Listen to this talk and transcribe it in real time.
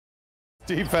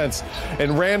Defense,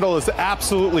 and Randall is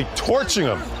absolutely torching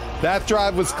him. That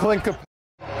drive was clink.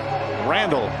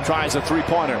 Randall tries a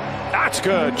three-pointer. That's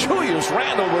good. Julius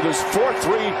Randall with his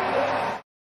 4-3.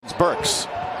 It's Burks.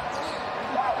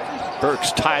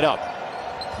 Burks tied up.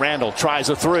 Randall tries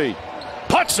a three.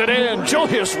 Puts it in.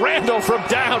 Julius Randall from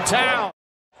downtown.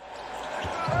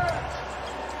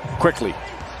 Quickly.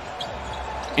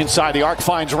 Inside the arc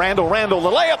finds Randall. Randall,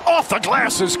 the layup off the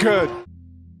glass is good.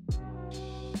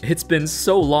 It's been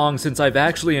so long since I've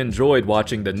actually enjoyed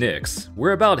watching the Knicks.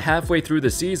 We're about halfway through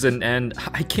the season and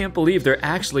I can't believe they're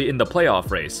actually in the playoff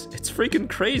race. It's freaking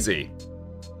crazy.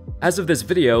 As of this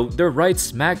video, they're right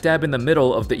smack dab in the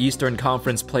middle of the Eastern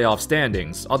Conference playoff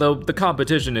standings, although the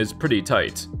competition is pretty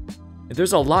tight.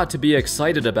 There's a lot to be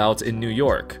excited about in New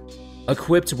York.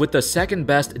 Equipped with the second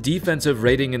best defensive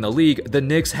rating in the league, the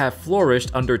Knicks have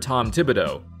flourished under Tom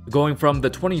Thibodeau, going from the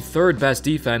 23rd best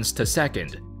defense to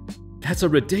second. That's a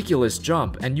ridiculous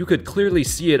jump, and you could clearly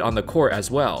see it on the court as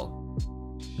well.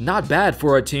 Not bad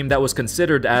for a team that was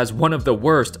considered as one of the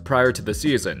worst prior to the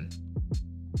season.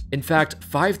 In fact,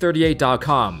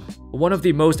 538.com, one of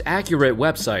the most accurate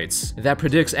websites that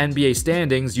predicts NBA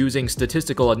standings using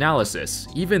statistical analysis,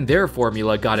 even their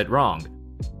formula got it wrong.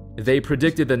 They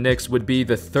predicted the Knicks would be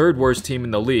the third worst team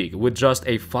in the league with just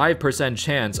a 5%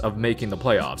 chance of making the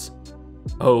playoffs.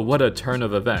 Oh, what a turn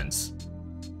of events.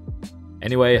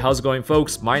 Anyway, how's it going,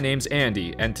 folks? My name's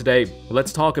Andy, and today,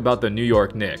 let's talk about the New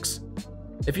York Knicks.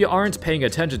 If you aren't paying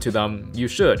attention to them, you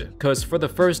should, cause for the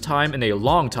first time in a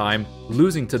long time,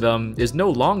 losing to them is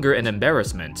no longer an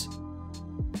embarrassment.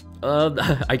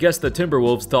 I guess the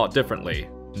Timberwolves thought differently.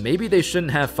 Maybe they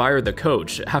shouldn't have fired the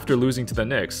coach after losing to the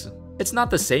Knicks. It's not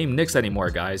the same Knicks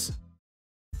anymore, guys.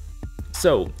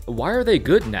 So, why are they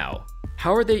good now?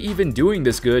 How are they even doing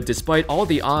this good despite all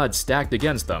the odds stacked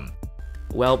against them?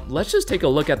 Well, let's just take a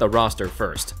look at the roster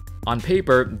first. On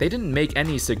paper, they didn't make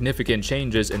any significant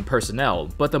changes in personnel,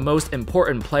 but the most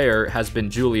important player has been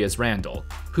Julius Randle,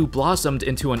 who blossomed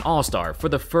into an all-star for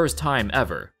the first time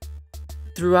ever.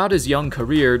 Throughout his young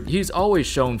career, he's always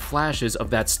shown flashes of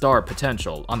that star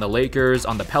potential on the Lakers,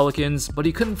 on the Pelicans, but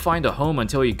he couldn't find a home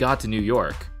until he got to New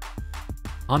York.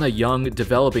 On a young,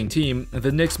 developing team,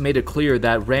 the Knicks made it clear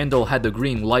that Randle had the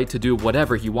green light to do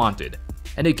whatever he wanted,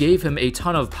 and it gave him a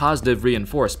ton of positive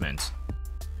reinforcement.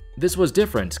 This was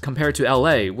different compared to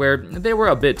LA, where they were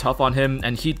a bit tough on him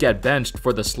and he'd get benched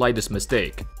for the slightest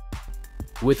mistake.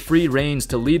 With free reins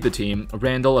to lead the team,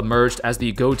 Randle emerged as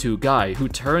the go-to guy who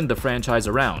turned the franchise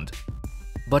around.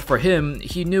 But for him,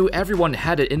 he knew everyone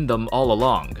had it in them all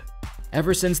along.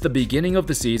 Ever since the beginning of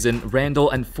the season,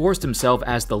 Randle enforced himself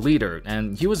as the leader,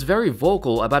 and he was very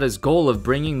vocal about his goal of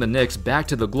bringing the Knicks back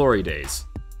to the glory days.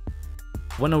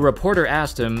 When a reporter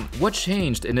asked him what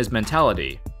changed in his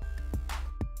mentality,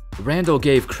 Randle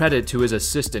gave credit to his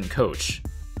assistant coach,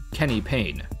 Kenny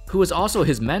Payne, who was also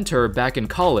his mentor back in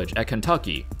college at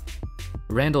Kentucky.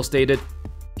 Randle stated,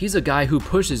 "He's a guy who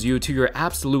pushes you to your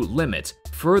absolute limit,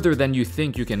 further than you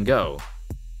think you can go.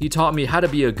 He taught me how to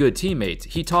be a good teammate.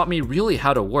 He taught me really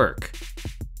how to work."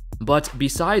 But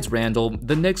besides Randle,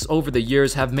 the Knicks over the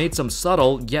years have made some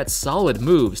subtle yet solid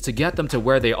moves to get them to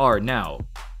where they are now.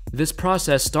 This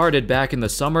process started back in the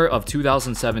summer of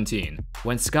 2017,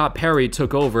 when Scott Perry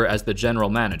took over as the general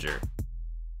manager.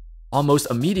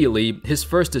 Almost immediately, his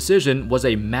first decision was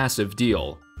a massive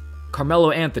deal.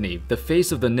 Carmelo Anthony, the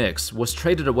face of the Knicks, was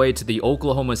traded away to the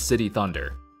Oklahoma City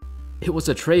Thunder. It was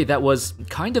a trade that was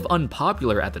kind of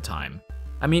unpopular at the time.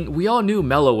 I mean, we all knew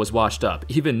Melo was washed up,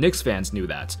 even Knicks fans knew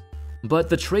that. But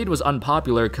the trade was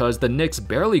unpopular because the Knicks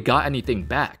barely got anything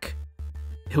back.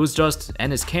 It was just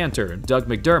Enes Kanter, Doug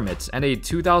McDermott, and a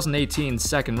 2018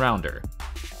 second rounder.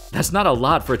 That's not a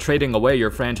lot for trading away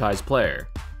your franchise player.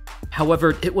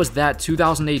 However, it was that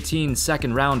 2018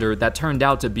 second rounder that turned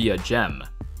out to be a gem.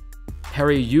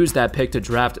 Perry used that pick to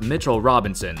draft Mitchell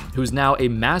Robinson, who's now a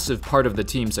massive part of the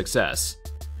team's success.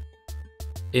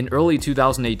 In early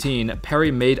 2018, Perry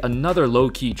made another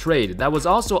low-key trade that was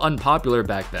also unpopular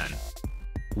back then.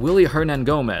 Willie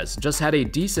Hernangomez just had a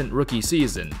decent rookie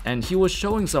season, and he was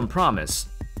showing some promise.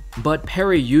 But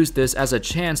Perry used this as a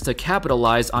chance to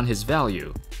capitalize on his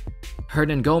value.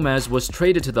 Hernangomez was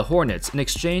traded to the Hornets in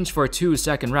exchange for 2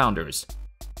 second-rounders.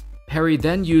 Perry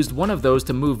then used one of those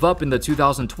to move up in the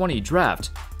 2020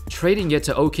 draft, trading it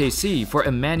to OKC for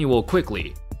Emmanuel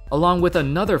Quickley, along with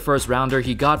another first-rounder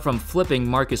he got from flipping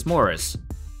Marcus Morris.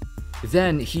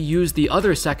 Then he used the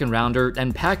other second-rounder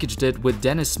and packaged it with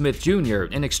Dennis Smith Jr.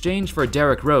 in exchange for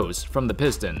Derrick Rose from the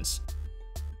Pistons.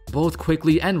 Both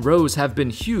Quickley and Rose have been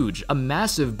huge, a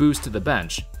massive boost to the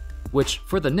bench, which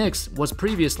for the Knicks was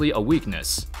previously a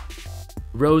weakness.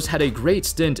 Rose had a great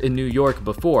stint in New York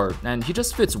before, and he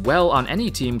just fits well on any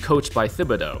team coached by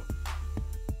Thibodeau.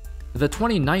 The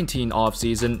 2019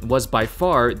 offseason was by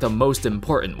far the most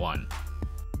important one.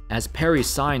 As Perry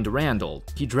signed Randle,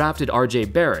 he drafted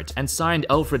RJ Barrett and signed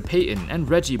Elfrid Payton and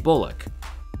Reggie Bullock.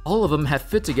 All of them have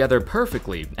fit together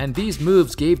perfectly, and these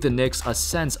moves gave the Knicks a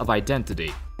sense of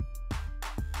identity.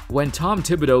 When Tom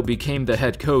Thibodeau became the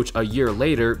head coach a year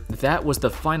later, that was the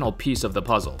final piece of the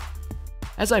puzzle.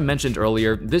 As I mentioned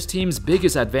earlier, this team's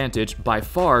biggest advantage by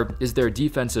far is their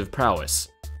defensive prowess.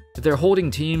 They're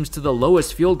holding teams to the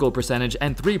lowest field goal percentage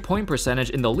and three-point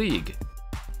percentage in the league.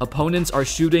 Opponents are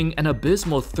shooting an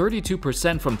abysmal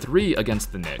 32% from 3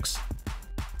 against the Knicks.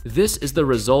 This is the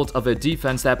result of a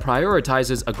defense that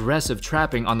prioritizes aggressive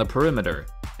trapping on the perimeter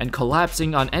and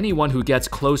collapsing on anyone who gets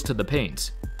close to the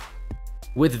paint.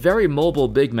 With very mobile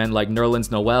big men like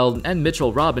Nerlens Noel and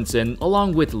Mitchell Robinson,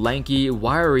 along with lanky,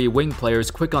 wiry wing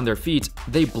players quick on their feet,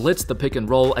 they blitz the pick and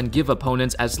roll and give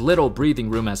opponents as little breathing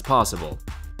room as possible.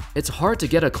 It's hard to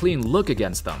get a clean look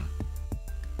against them.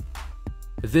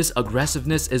 This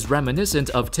aggressiveness is reminiscent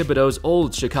of Thibodeau's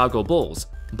old Chicago Bulls,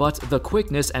 but the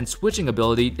quickness and switching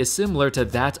ability is similar to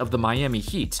that of the Miami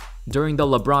Heat during the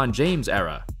LeBron James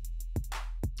era.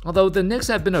 Although the Knicks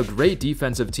have been a great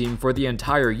defensive team for the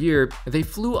entire year, they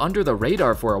flew under the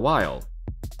radar for a while.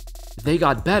 They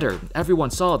got better, everyone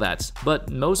saw that,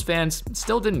 but most fans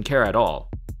still didn't care at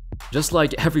all. Just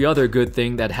like every other good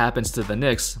thing that happens to the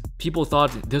Knicks, people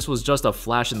thought this was just a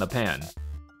flash in the pan.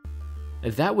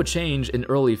 That would change in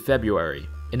early February,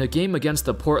 in a game against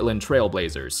the Portland Trail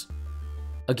Blazers.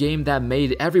 A game that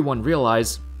made everyone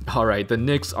realize, alright, the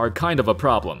Knicks are kind of a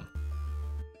problem.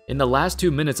 In the last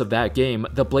 2 minutes of that game,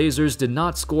 the Blazers did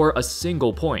not score a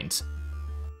single point.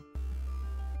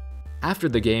 After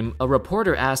the game, a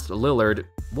reporter asked Lillard,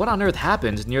 "What on earth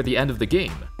happened near the end of the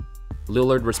game?"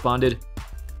 Lillard responded,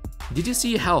 "Did you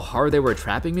see how hard they were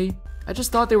trapping me? I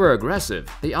just thought they were aggressive.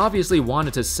 They obviously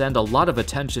wanted to send a lot of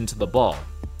attention to the ball."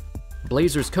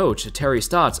 Blazers coach Terry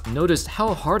Stotts noticed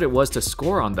how hard it was to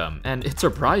score on them, and it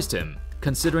surprised him,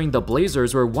 considering the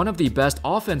Blazers were one of the best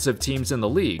offensive teams in the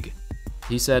league.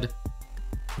 He said,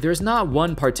 "There's not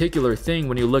one particular thing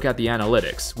when you look at the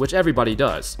analytics, which everybody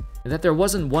does, that there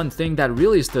wasn't one thing that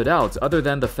really stood out other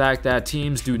than the fact that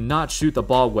teams do not shoot the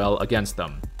ball well against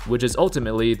them, which is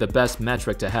ultimately the best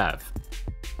metric to have.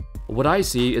 What I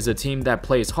see is a team that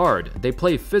plays hard, they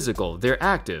play physical, they're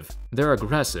active, they're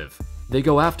aggressive, they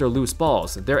go after loose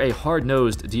balls, they're a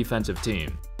hard-nosed defensive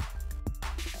team."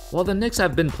 While the Knicks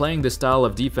have been playing this style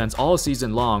of defense all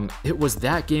season long, it was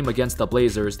that game against the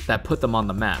Blazers that put them on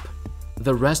the map.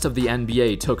 The rest of the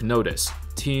NBA took notice.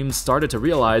 Teams started to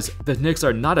realize the Knicks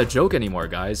are not a joke anymore,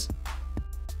 guys.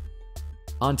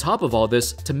 On top of all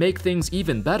this, to make things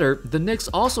even better, the Knicks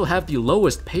also have the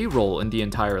lowest payroll in the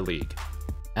entire league.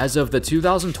 As of the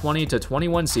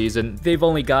 2020-21 season, they've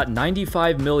only got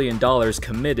 $95 million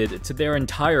committed to their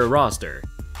entire roster.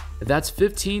 That's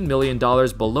 $15 million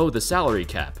below the salary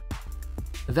cap.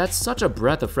 That's such a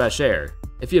breath of fresh air.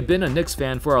 If you've been a Knicks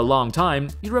fan for a long time,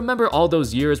 you remember all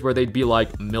those years where they'd be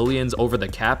like millions over the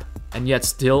cap, and yet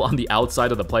still on the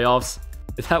outside of the playoffs?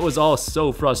 That was all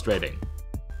so frustrating.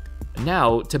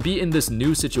 Now, to be in this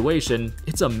new situation,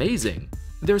 it's amazing.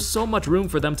 There's so much room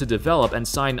for them to develop and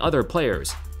sign other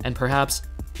players, and perhaps,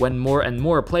 when more and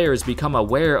more players become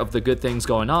aware of the good things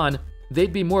going on,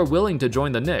 they'd be more willing to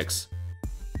join the Knicks.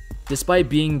 Despite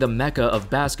being the mecca of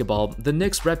basketball, the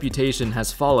Knicks' reputation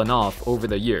has fallen off over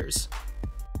the years.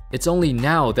 It's only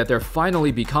now that they're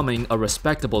finally becoming a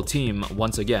respectable team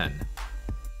once again.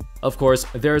 Of course,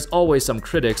 there's always some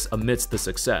critics amidst the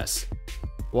success.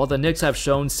 While the Knicks have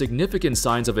shown significant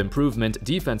signs of improvement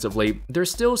defensively, they're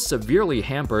still severely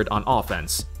hampered on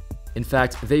offense. In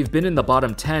fact, they've been in the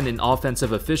bottom 10 in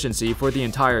offensive efficiency for the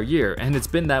entire year, and it's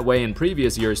been that way in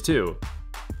previous years too.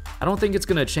 I don't think it's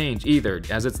gonna change either,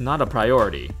 as it's not a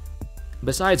priority.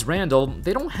 Besides Randle,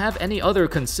 they don't have any other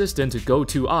consistent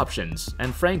go-to options,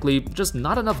 and frankly, just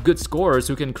not enough good scorers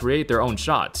who can create their own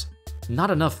shots.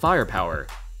 Not enough firepower.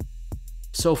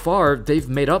 So far, they've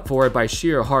made up for it by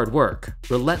sheer hard work,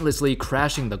 relentlessly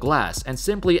crashing the glass and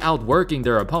simply outworking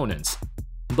their opponents.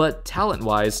 But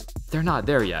talent-wise, they're not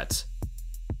there yet.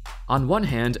 On one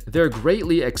hand, they're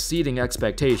greatly exceeding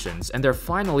expectations, and they're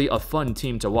finally a fun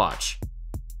team to watch.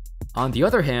 On the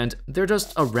other hand, they're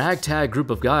just a ragtag group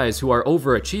of guys who are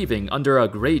overachieving under a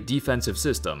great defensive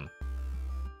system.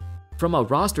 From a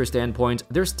roster standpoint,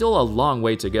 there's still a long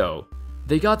way to go.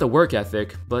 They got the work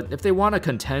ethic, but if they want to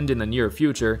contend in the near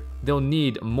future, they'll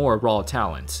need more raw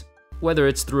talent. Whether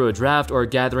it's through a draft or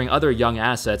gathering other young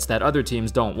assets that other teams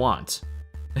don't want.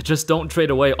 Just don't trade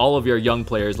away all of your young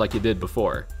players like you did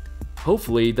before.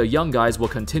 Hopefully, the young guys will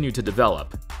continue to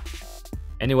develop.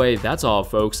 Anyway, that's all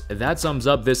folks. That sums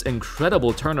up this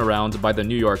incredible turnaround by the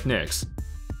New York Knicks.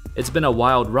 It's been a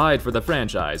wild ride for the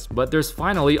franchise, but there's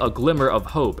finally a glimmer of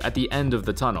hope at the end of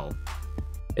the tunnel.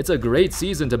 It's a great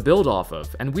season to build off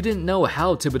of, and we didn't know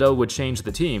how Thibodeau would change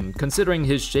the team, considering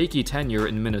his shaky tenure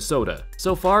in Minnesota.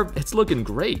 So far, it's looking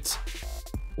great.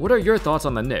 What are your thoughts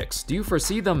on the Knicks? Do you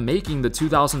foresee them making the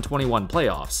 2021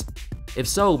 playoffs? If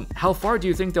so, how far do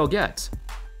you think they'll get?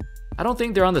 I don't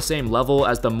think they're on the same level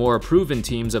as the more proven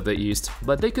teams of the East,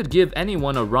 but they could give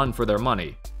anyone a run for their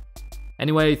money.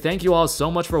 Anyway, thank you all so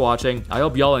much for watching. I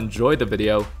hope y'all enjoyed the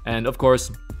video, and of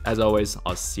course, as always,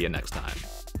 I'll see you next time.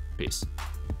 Peace.